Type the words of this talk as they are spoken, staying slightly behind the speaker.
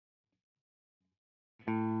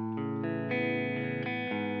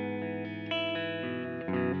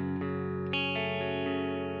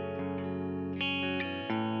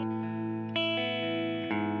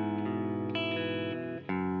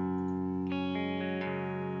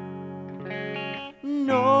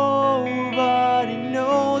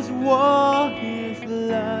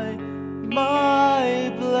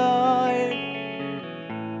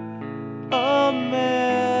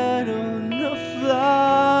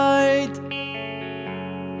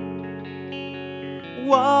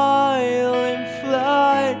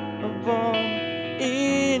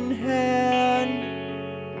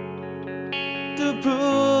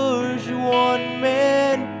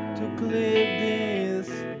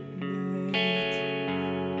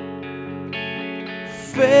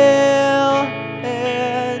fail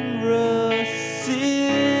and receive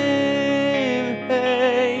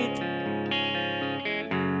hate,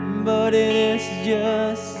 but it is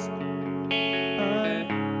just I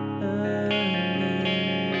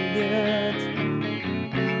needed.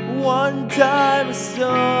 One time I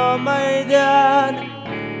saw my dad,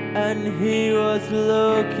 and he was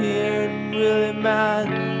looking really mad.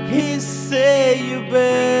 He said, "You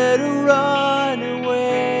better run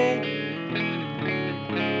away,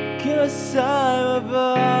 'cause I'm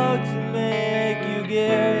about to make you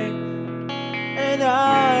gay, and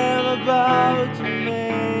I am about to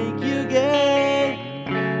make you gay,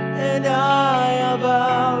 and I am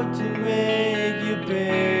about to make you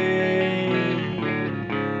pay."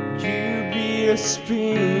 You be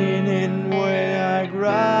spinning when I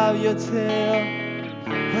grab your tail.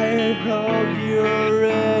 I hope you're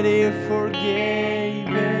ready for gay,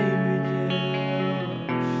 baby.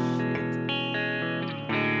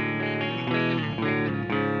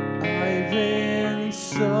 I've been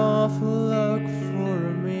soft luck for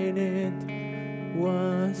a minute.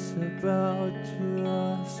 Was about to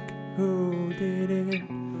ask who did it.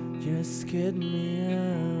 Just get me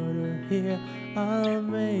out of here, I'll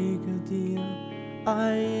make a deal. I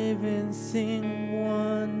even sing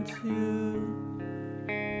 1, 2.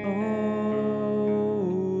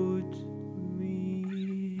 Old me.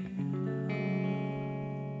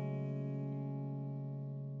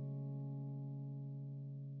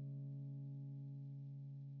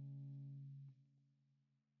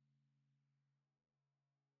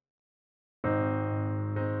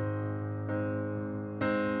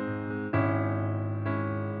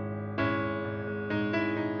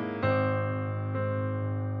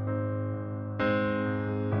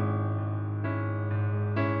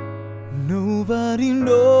 Nobody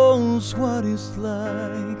knows what it's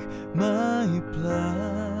like, my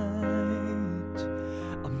plight.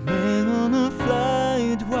 A man on a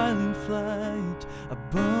flight, while in flight, a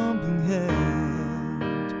bump in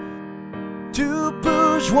hand. To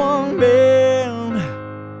push one man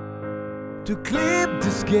to clip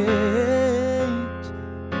this gate,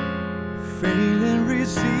 fail and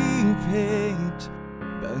receive hate,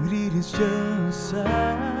 but it is just I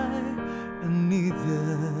need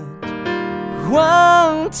that.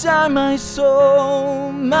 One time I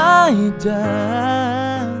saw my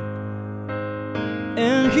dad,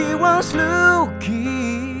 and he was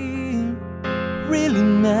looking really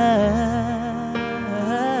mad.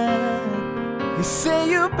 He said,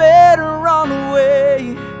 "You better run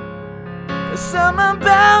away, 'cause I'm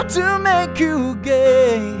about to make you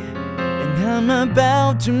gay, and I'm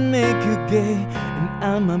about to make you gay, and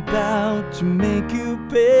I'm about to make you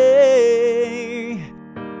pay."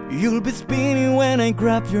 You'll be spinning when I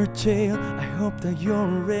grab your tail. I hope that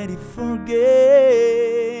you're ready for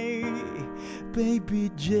gay,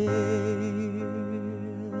 baby jail.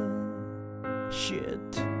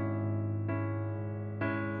 Shit.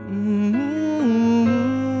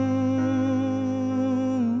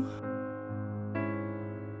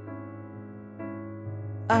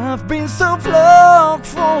 I've been so flogged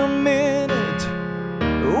for a minute.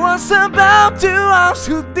 Was about to ask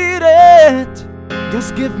who did it.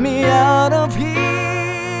 Just get me out of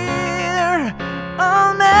here,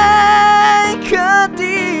 I'll make a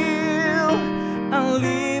deal. I'll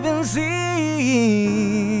leave and see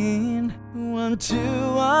 1,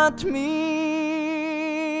 2 at me.